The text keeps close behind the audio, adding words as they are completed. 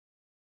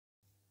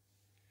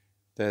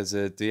There's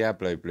a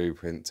Diablo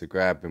blueprint to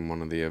grab in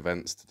one of the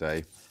events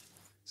today.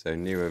 So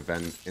new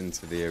event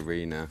into the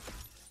arena,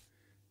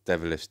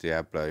 Devilish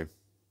Diablo.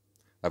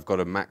 I've got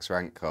a max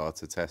rank car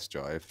to test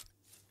drive.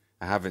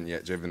 I haven't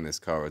yet driven this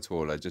car at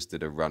all. I just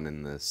did a run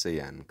in the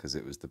CN because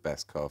it was the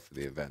best car for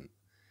the event.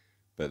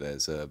 But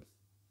there's a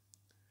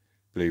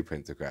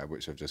blueprint to grab,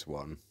 which I've just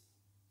won.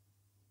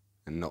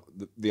 And not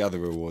the other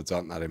rewards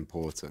aren't that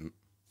important.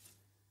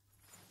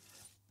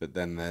 But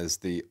then there's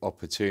the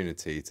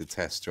opportunity to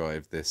test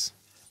drive this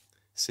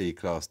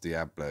C-Class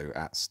Diablo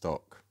at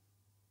stock.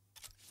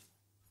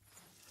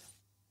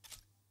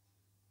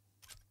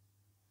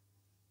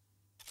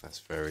 That's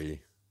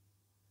very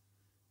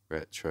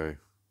retro.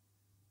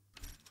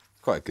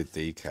 Quite a good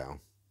decal.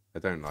 I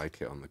don't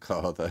like it on the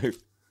car though.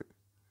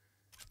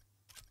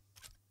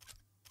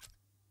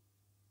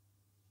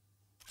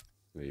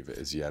 Leave it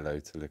as yellow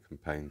till I can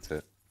paint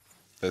it.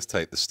 Let's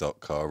take the stock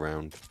car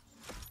round.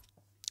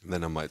 And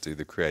then I might do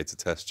the creator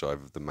test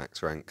drive of the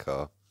max rank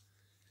car.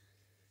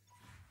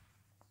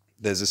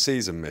 There's a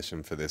season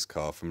mission for this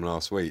car from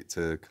last week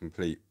to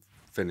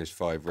finish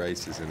 5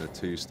 races in a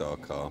 2-star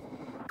car.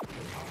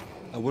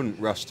 I wouldn't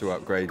rush to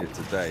upgrade it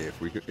today.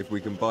 If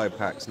we can buy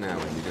packs now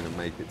and you're going to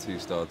make it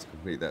 2-star to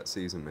complete that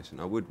season mission,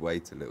 I would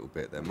wait a little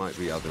bit. There might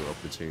be other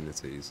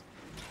opportunities,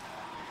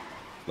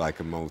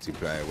 like a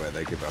multiplayer where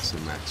they give us a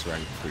max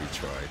rank free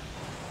try.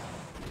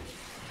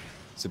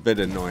 It's a bit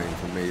annoying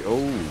for me.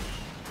 Oh,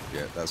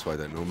 yeah, that's why I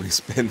don't normally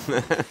spin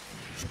there.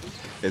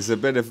 It's a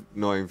bit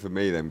annoying for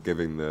me them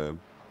giving the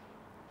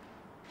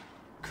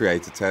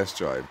creator test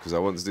drive, because I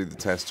want to do the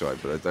test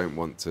drive, but I don't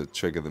want to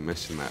trigger the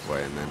mission that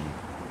way and then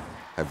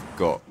have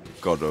got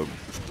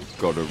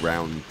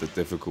around the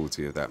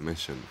difficulty of that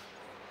mission.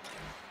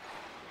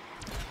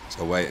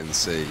 So I'll wait and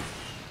see.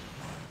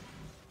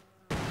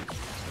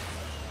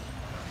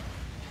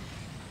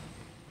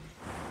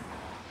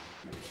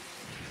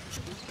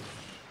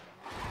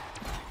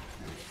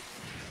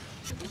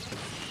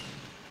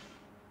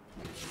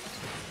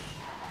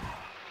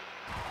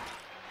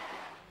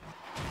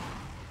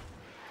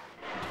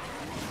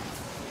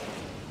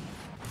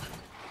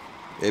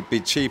 It'd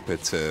be cheaper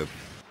to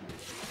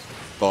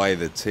buy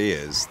the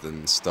tiers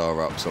than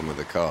star up some of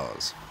the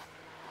cars.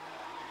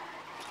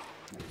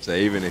 So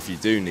even if you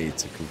do need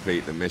to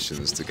complete the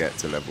missions to get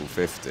to level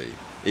 50,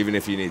 even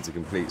if you need to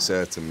complete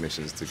certain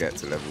missions to get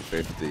to level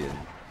 50 and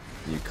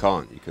you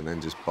can't, you can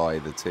then just buy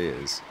the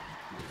tiers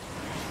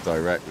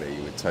directly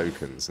with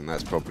tokens, and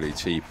that's probably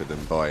cheaper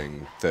than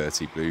buying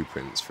 30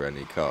 blueprints for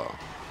any car.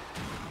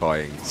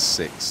 Buying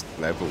 6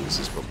 levels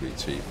is probably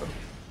cheaper.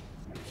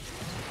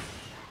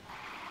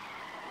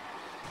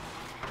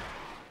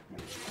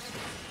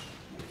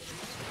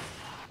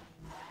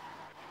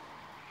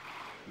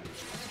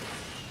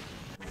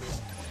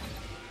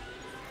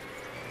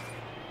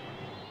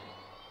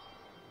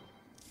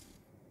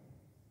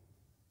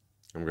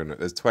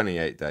 There's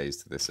 28 days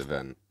to this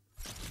event.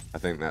 I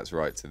think that's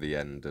right to the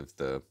end of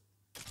the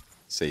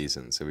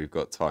season, so we've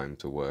got time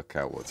to work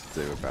out what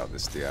to do about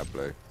this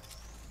Diablo.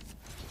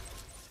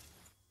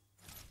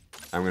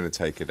 I'm going to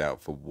take it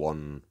out for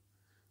 1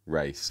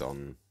 race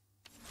on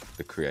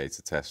the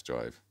creator test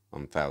drive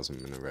on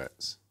 1000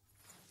 minarets.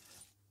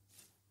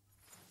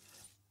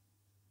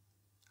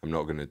 I'm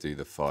not going to do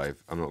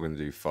I'm not going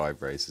to do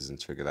 5 races and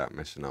trigger that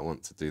mission. I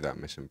want to do that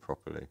mission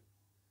properly.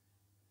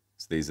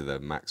 So these are the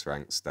max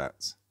rank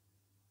stats.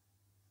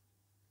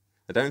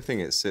 I don't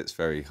think it sits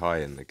very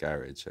high in the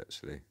garage,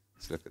 actually.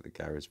 Let's look at the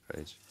garage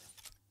page.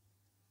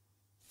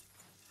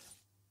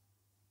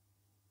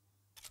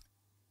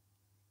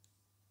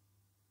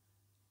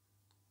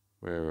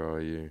 Where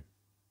are you?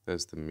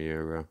 There's the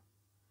Miura.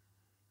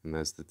 And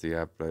there's the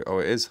Diablo. Oh,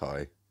 it is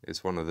high.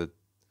 It's one of the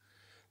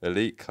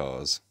elite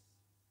cars.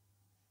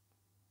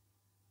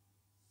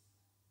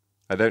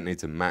 I don't need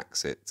to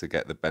max it to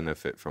get the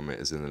benefit from it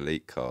as an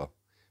elite car.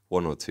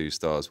 1 or 2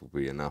 stars will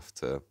be enough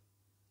to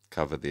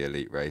cover the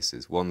elite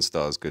races. 1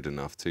 star is good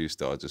enough. 2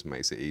 star just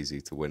makes it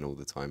easy to win all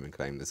the time and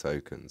claim the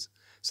tokens.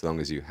 So long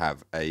as you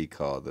have a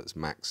car that's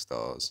max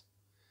stars,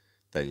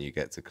 then you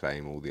get to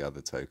claim all the other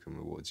token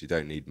rewards. You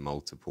don't need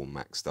multiple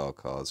max star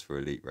cars for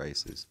elite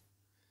races.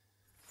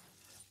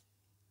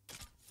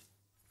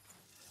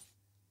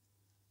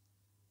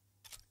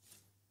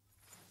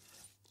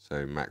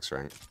 So max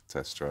rank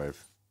test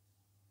drive.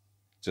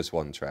 Just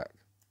 1 track.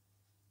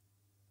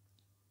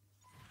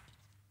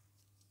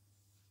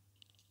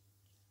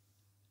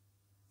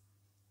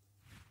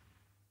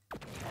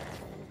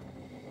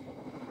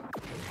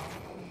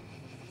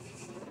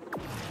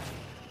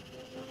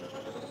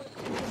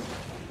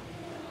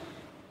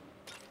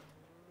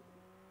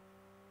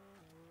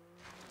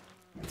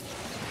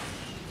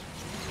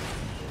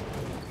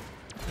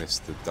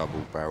 Missed the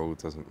double barrel,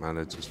 doesn't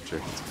matter, just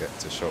drift to get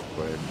to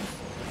shockwave.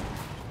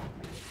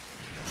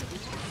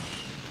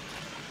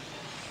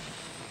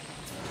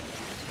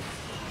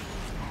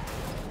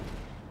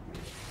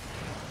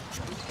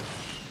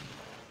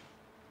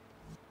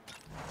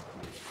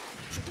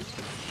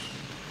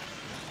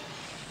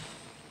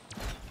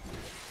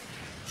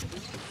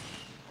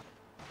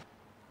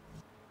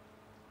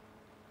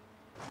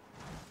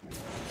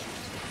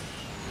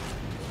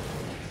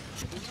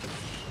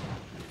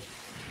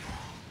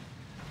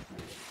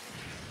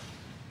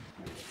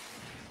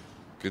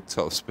 Good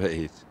top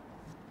speed.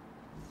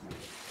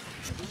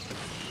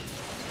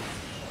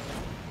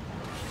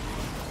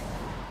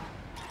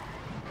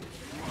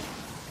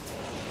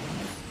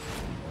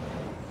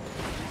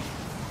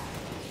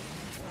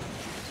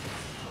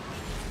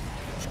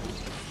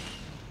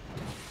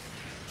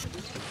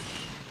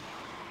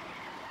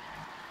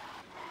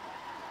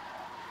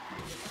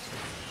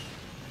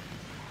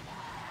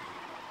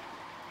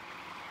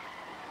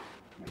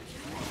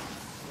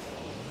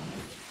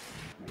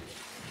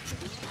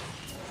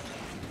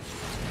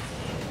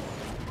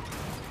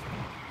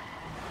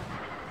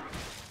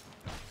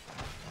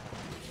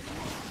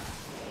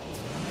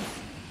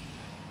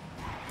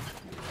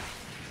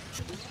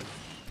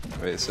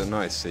 It's a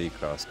nice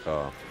C-Class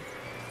car.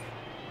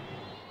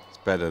 It's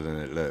better than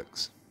it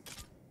looks.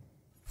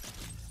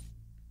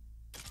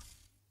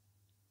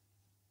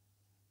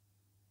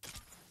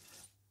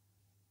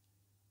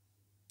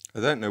 I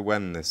don't know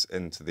when this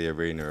Into the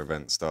Arena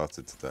event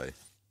started today.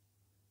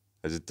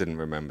 I just didn't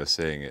remember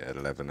seeing it at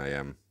 11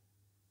 AM.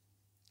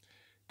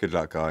 Good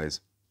luck, guys.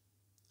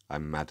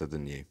 I'm madder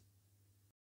than you.